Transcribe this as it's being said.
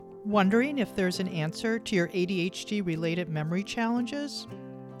Wondering if there's an answer to your ADHD-related memory challenges?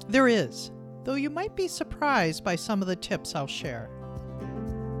 There is, though you might be surprised by some of the tips I'll share.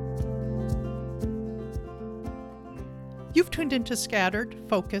 You've tuned into Scattered,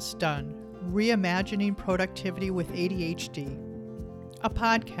 Focused, Done, Reimagining Productivity with ADHD, a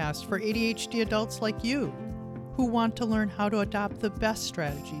podcast for ADHD adults like you who want to learn how to adopt the best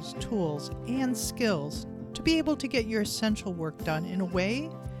strategies, tools, and skills to be able to get your essential work done in a way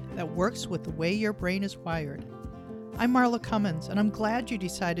that works with the way your brain is wired. I'm Marla Cummins, and I'm glad you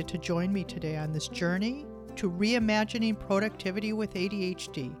decided to join me today on this journey to reimagining productivity with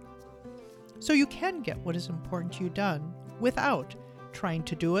ADHD, so you can get what is important to you done without trying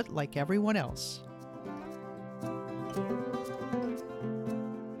to do it like everyone else.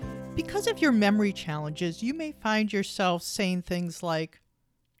 Because of your memory challenges, you may find yourself saying things like,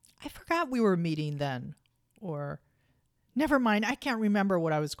 "I forgot we were meeting then," or "Never mind, I can't remember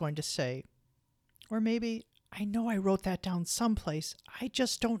what I was going to say." Or maybe, "I know I wrote that down someplace, I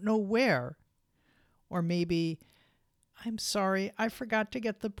just don't know where." Or maybe, "I'm sorry, I forgot to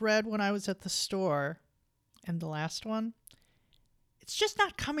get the bread when I was at the store." And the last one, "It's just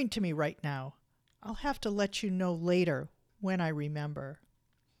not coming to me right now. I'll have to let you know later when I remember."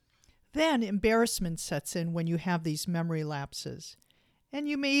 Then embarrassment sets in when you have these memory lapses, and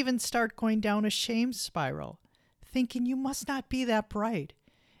you may even start going down a shame spiral, thinking you must not be that bright,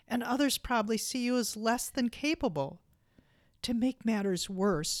 and others probably see you as less than capable. To make matters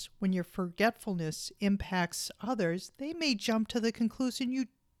worse, when your forgetfulness impacts others, they may jump to the conclusion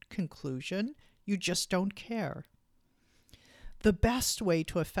you just don't care. The best way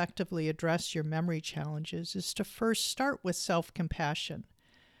to effectively address your memory challenges is to first start with self-compassion,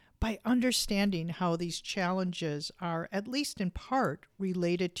 by understanding how these challenges are, at least in part,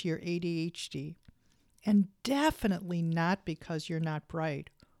 related to your ADHD. And definitely not because you're not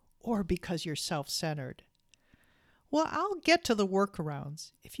bright or because you're self-centered. Well, I'll get to the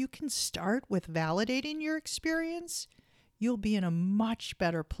workarounds. If you can start with validating your experience, you'll be in a much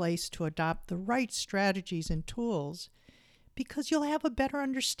better place to adopt the right strategies and tools, because you'll have a better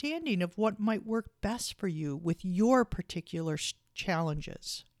understanding of what might work best for you with your particular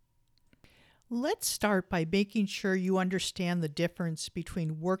challenges. Let's start by making sure you understand the difference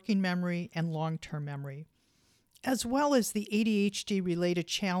between working memory and long-term memory, as well as the ADHD-related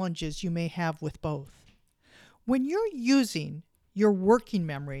challenges you may have with both. When you're using your working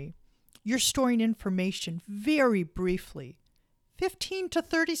memory, you're storing information very briefly, 15 to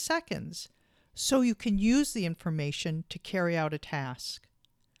 30 seconds, so you can use the information to carry out a task.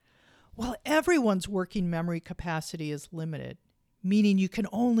 While everyone's working memory capacity is limited, meaning you can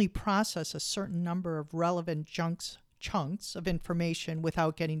only process a certain number of relevant chunks of information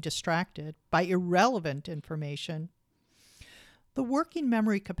without getting distracted by irrelevant information, the working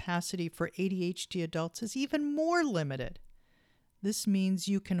memory capacity for ADHD adults is even more limited. This means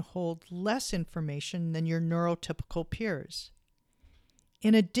you can hold less information than your neurotypical peers.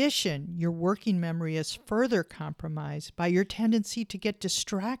 In addition, your working memory is further compromised by your tendency to get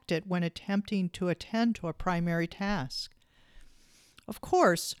distracted when attempting to attend to a primary task. Of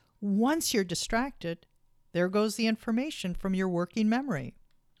course, once you're distracted, there goes the information from your working memory.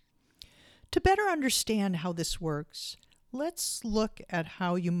 To better understand how this works, let's look at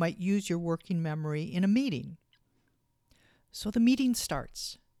how you might use your working memory in a meeting. So the meeting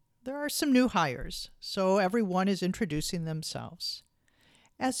starts. There are some new hires, so everyone is introducing themselves.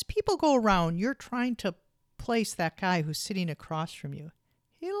 As people go around, you're trying to place that guy who's sitting across from you.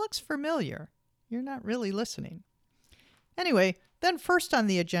 He looks familiar. You're not really listening. Anyway, then first on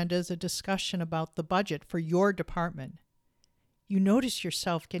the agenda is a discussion about the budget for your department. You notice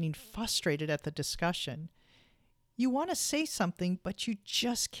yourself getting frustrated at the discussion. You want to say something, but you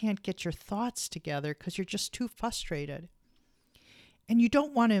just can't get your thoughts together because you're just too frustrated. And you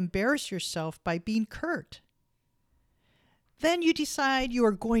don't want to embarrass yourself by being curt. Then you decide you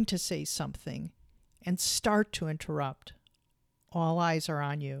are going to say something and start to interrupt. All eyes are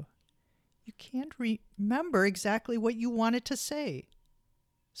on you. You can't remember exactly what you wanted to say,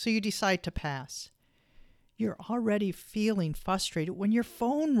 so you decide to pass. You're already feeling frustrated when your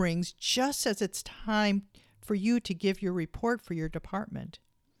phone rings just as it's time for you to give your report for your department.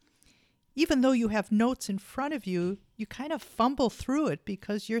 Even though you have notes in front of you, you kind of fumble through it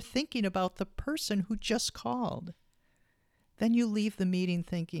because you're thinking about the person who just called. Then you leave the meeting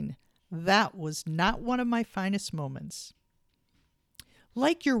thinking, that was not one of my finest moments.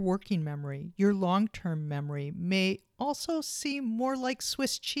 Like your working memory, your long-term memory may also seem more like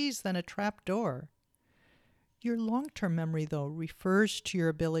Swiss cheese than a trap door. Your long-term memory, though, refers to your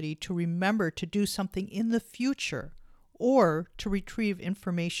ability to remember to do something in the future or to retrieve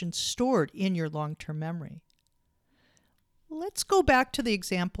information stored in your long-term memory. Let's go back to the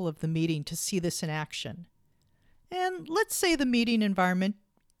example of the meeting to see this in action. And let's say the meeting environment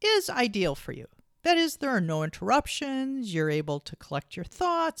is ideal for you. That is, there are no interruptions, you're able to collect your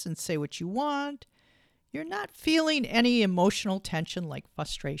thoughts and say what you want. You're not feeling any emotional tension like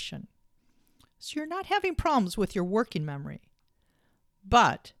frustration. So you're not having problems with your working memory.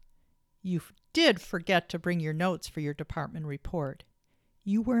 But you did forget to bring your notes for your department report.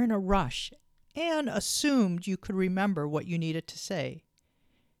 You were in a rush and assumed you could remember what you needed to say.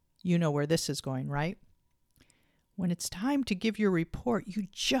 You know where this is going, right? When it's time to give your report, you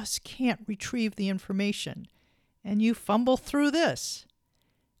just can't retrieve the information, and you fumble through this.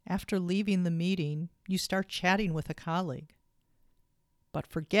 After leaving the meeting, you start chatting with a colleague, but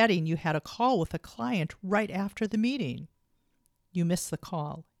forgetting you had a call with a client right after the meeting. You miss the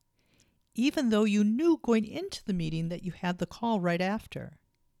call, even though you knew going into the meeting that you had the call right after.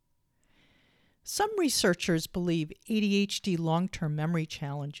 Some researchers believe ADHD long-term memory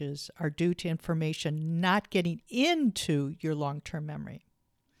challenges are due to information not getting into your long-term memory.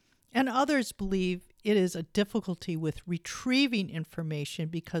 And others believe it is a difficulty with retrieving information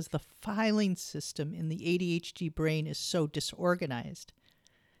because the filing system in the ADHD brain is so disorganized.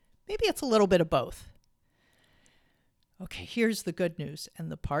 Maybe it's a little bit of both. Okay, here's the good news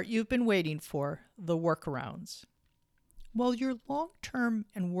and the part you've been waiting for, the workarounds. While your long-term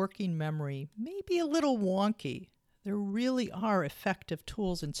and working memory may be a little wonky, there really are effective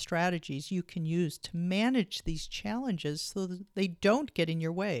tools and strategies you can use to manage these challenges so that they don't get in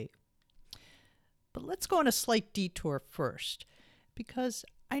your way. But let's go on a slight detour first, because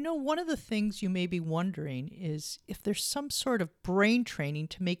I know one of the things you may be wondering is if there's some sort of brain training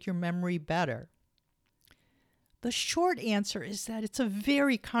to make your memory better. The short answer is that it's a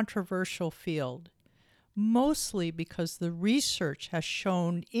very controversial field. Mostly because the research has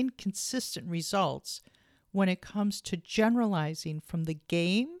shown inconsistent results when it comes to generalizing from the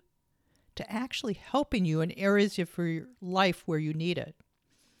game to actually helping you in areas of your life where you need it.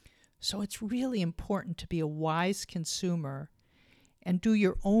 So it's really important to be a wise consumer and do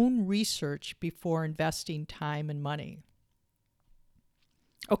your own research before investing time and money.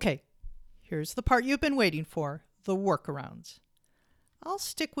 Okay, here's the part you've been waiting for, the workarounds. I'll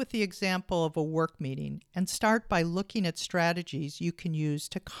stick with the example of a work meeting and start by looking at strategies you can use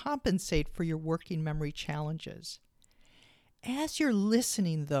to compensate for your working memory challenges. As you're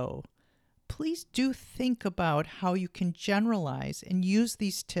listening, though, please do think about how you can generalize and use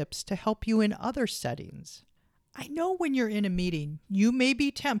these tips to help you in other settings. I know when you're in a meeting, you may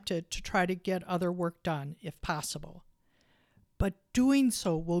be tempted to try to get other work done if possible. But doing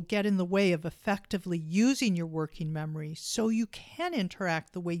so will get in the way of effectively using your working memory so you can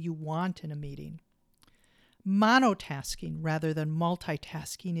interact the way you want in a meeting. Monotasking rather than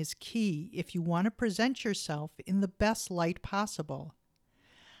multitasking is key if you want to present yourself in the best light possible.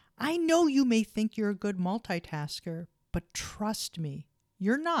 I know you may think you're a good multitasker, but trust me,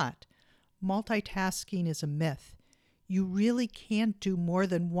 you're not. Multitasking is a myth. You really can't do more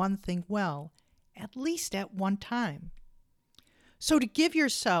than one thing well, at least at one time. So to give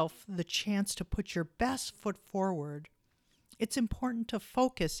yourself the chance to put your best foot forward, it's important to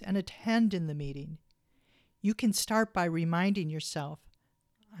focus and attend in the meeting. You can start by reminding yourself,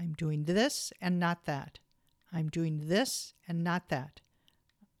 I'm doing this and not that. I'm doing this and not that.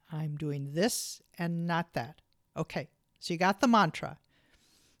 I'm doing this and not that. Okay, so you got the mantra.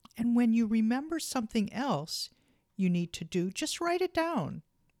 And when you remember something else you need to do, just write it down.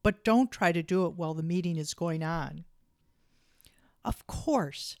 But don't try to do it while the meeting is going on. Of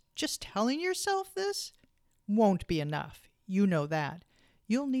course, just telling yourself this won't be enough. You know that.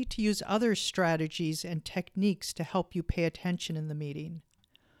 You'll need to use other strategies and techniques to help you pay attention in the meeting.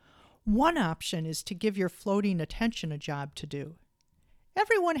 One option is to give your floating attention a job to do.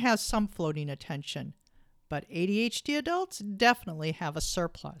 Everyone has some floating attention, but ADHD adults definitely have a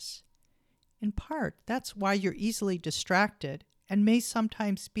surplus. In part, that's why you're easily distracted and may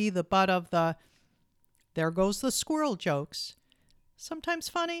sometimes be the butt of the "there goes the squirrel" jokes. Sometimes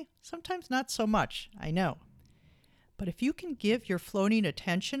funny, sometimes not so much, I know. But if you can give your floating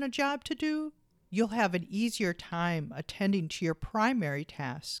attention a job to do, you'll have an easier time attending to your primary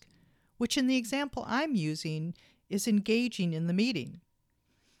task, which in the example I'm using is engaging in the meeting.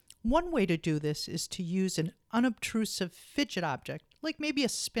 One way to do this is to use an unobtrusive fidget object, like maybe a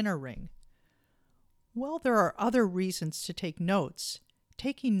spinner ring. While there are other reasons to take notes,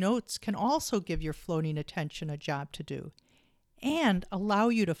 taking notes can also give your floating attention a job to do and allow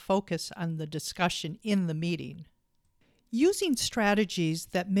you to focus on the discussion in the meeting. Using strategies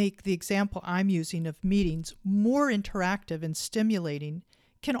that make the example I'm using of meetings more interactive and stimulating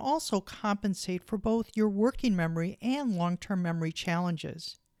can also compensate for both your working memory and long-term memory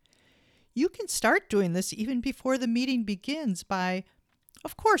challenges. You can start doing this even before the meeting begins by,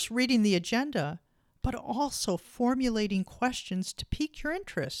 of course, reading the agenda, but also formulating questions to pique your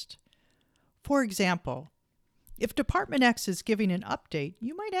interest. For example, if Department X is giving an update,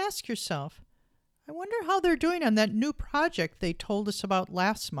 you might ask yourself, I wonder how they're doing on that new project they told us about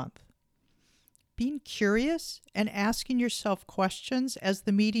last month. Being curious and asking yourself questions as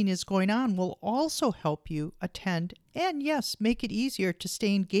the meeting is going on will also help you attend and, yes, make it easier to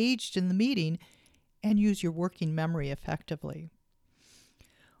stay engaged in the meeting and use your working memory effectively.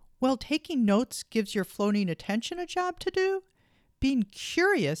 While taking notes gives your floating attention a job to do, being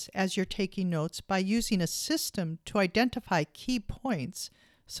curious as you're taking notes by using a system to identify key points,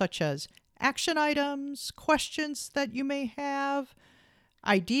 such as action items, questions that you may have,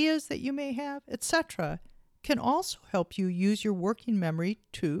 ideas that you may have, etc., can also help you use your working memory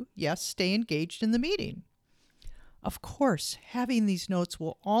to, yes, stay engaged in the meeting. Of course, having these notes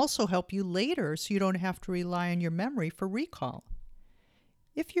will also help you later so you don't have to rely on your memory for recall.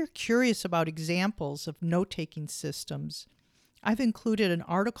 If you're curious about examples of note-taking systems, I've included an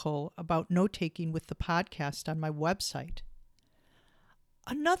article about note-taking with the podcast on my website.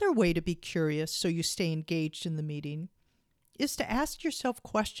 Another way to be curious so you stay engaged in the meeting is to ask yourself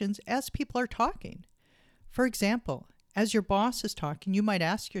questions as people are talking. For example, as your boss is talking, you might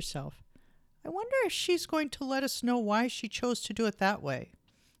ask yourself, I wonder if she's going to let us know why she chose to do it that way.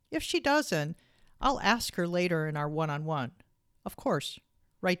 If she doesn't, I'll ask her later in our one-on-one. Of course,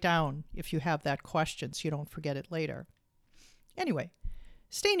 write down if you have that question so you don't forget it later. Anyway,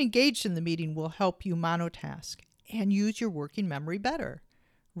 staying engaged in the meeting will help you monotask and use your working memory better,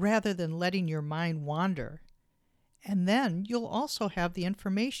 rather than letting your mind wander. And then you'll also have the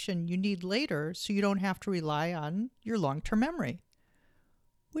information you need later so you don't have to rely on your long-term memory.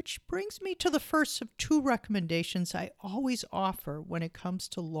 Which brings me to the first of two recommendations I always offer when it comes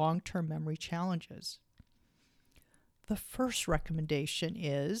to long-term memory challenges. The first recommendation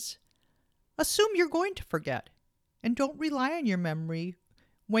is assume you're going to forget and don't rely on your memory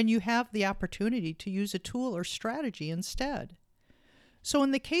when you have the opportunity to use a tool or strategy instead. So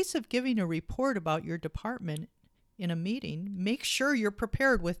in the case of giving a report about your department in a meeting, make sure you're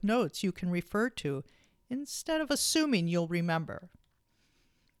prepared with notes you can refer to instead of assuming you'll remember.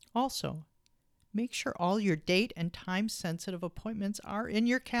 Also, make sure all your date and time-sensitive appointments are in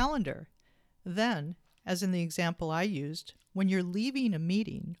your calendar. Then, as in the example I used, when you're leaving a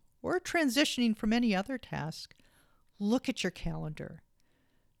meeting or transitioning from any other task, look at your calendar.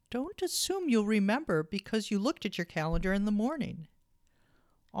 Don't assume you'll remember because you looked at your calendar in the morning.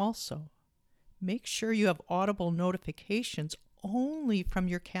 Also, make sure you have audible notifications only from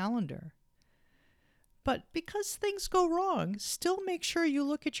your calendar. But because things go wrong, still make sure you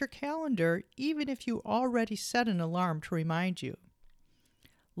look at your calendar even if you already set an alarm to remind you.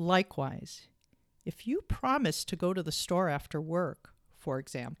 Likewise, if you promise to go to the store after work, for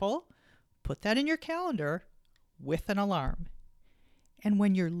example, put that in your calendar with an alarm. And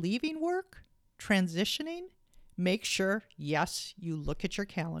when you're leaving work, transitioning, make sure, yes, you look at your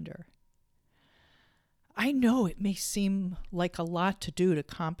calendar. I know it may seem like a lot to do to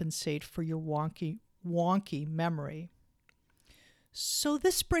compensate for your wonky memory. So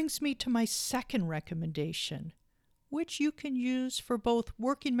this brings me to my second recommendation, which you can use for both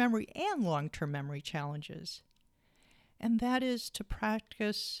working memory and long-term memory challenges. And that is to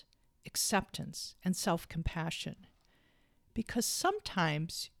practice acceptance and self-compassion. Because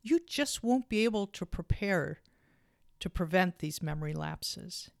sometimes you just won't be able to prepare to prevent these memory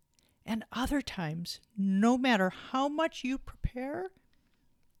lapses. And other times, no matter how much you prepare,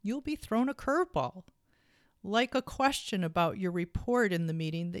 you'll be thrown a curveball, like a question about your report in the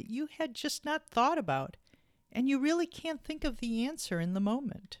meeting that you had just not thought about, and you really can't think of the answer in the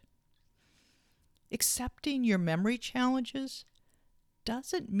moment. Accepting your memory challenges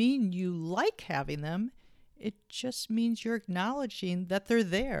doesn't mean you like having them. It just means you're acknowledging that they're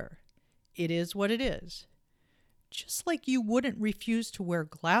there. It is what it is. Just like you wouldn't refuse to wear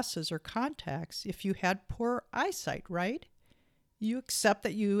glasses or contacts if you had poor eyesight, right? You accept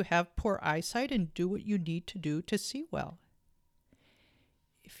that you have poor eyesight and do what you need to do to see well.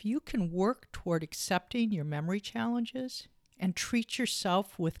 If you can work toward accepting your memory challenges and treat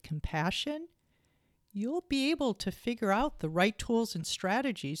yourself with compassion, you'll be able to figure out the right tools and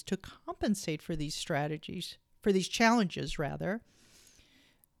strategies to compensate for these challenges,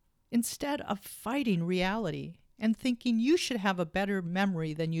 instead of fighting reality and thinking you should have a better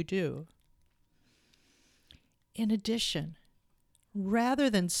memory than you do. In addition, rather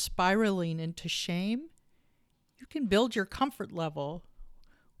than spiraling into shame, you can build your comfort level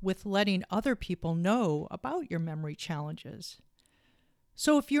with letting other people know about your memory challenges.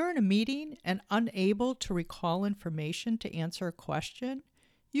 So if you're in a meeting and unable to recall information to answer a question,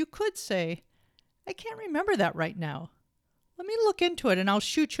 you could say, "I can't remember that right now. Let me look into it and I'll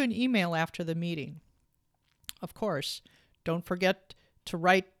shoot you an email after the meeting." Of course, don't forget to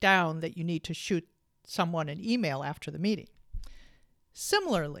write down that you need to shoot someone an email after the meeting.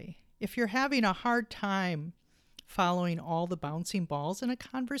 Similarly, if you're having a hard time following all the bouncing balls in a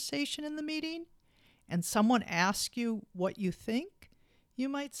conversation in the meeting, and someone asks you what you think, you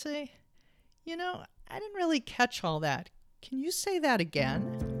might say, "I didn't really catch all that. Can you say that again?"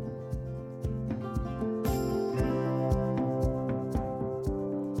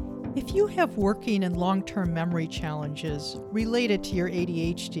 If you have working and long-term memory challenges related to your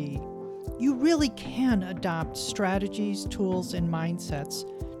ADHD, you really can adopt strategies, tools, and mindsets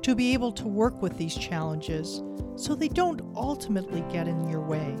to be able to work with these challenges so they don't ultimately get in your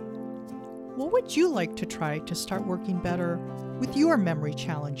way. What would you like to try to start working better with your memory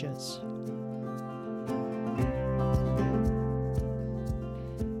challenges?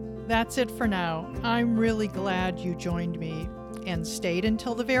 That's it for now. I'm really glad you joined me and stayed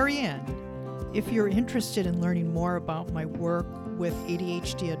until the very end. If you're interested in learning more about my work with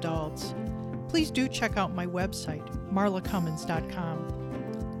ADHD adults, please do check out my website,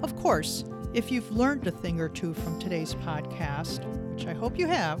 marlacummins.com. Of course, if you've learned a thing or two from today's podcast, which I hope you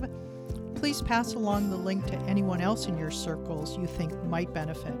have, please pass along the link to anyone else in your circles you think might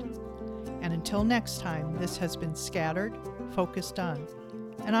benefit. And until next time, this has been Scattered, Focused On.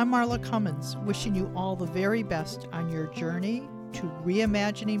 And I'm Marla Cummins, wishing you all the very best on your journey to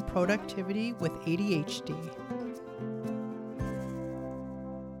reimagining productivity with ADHD.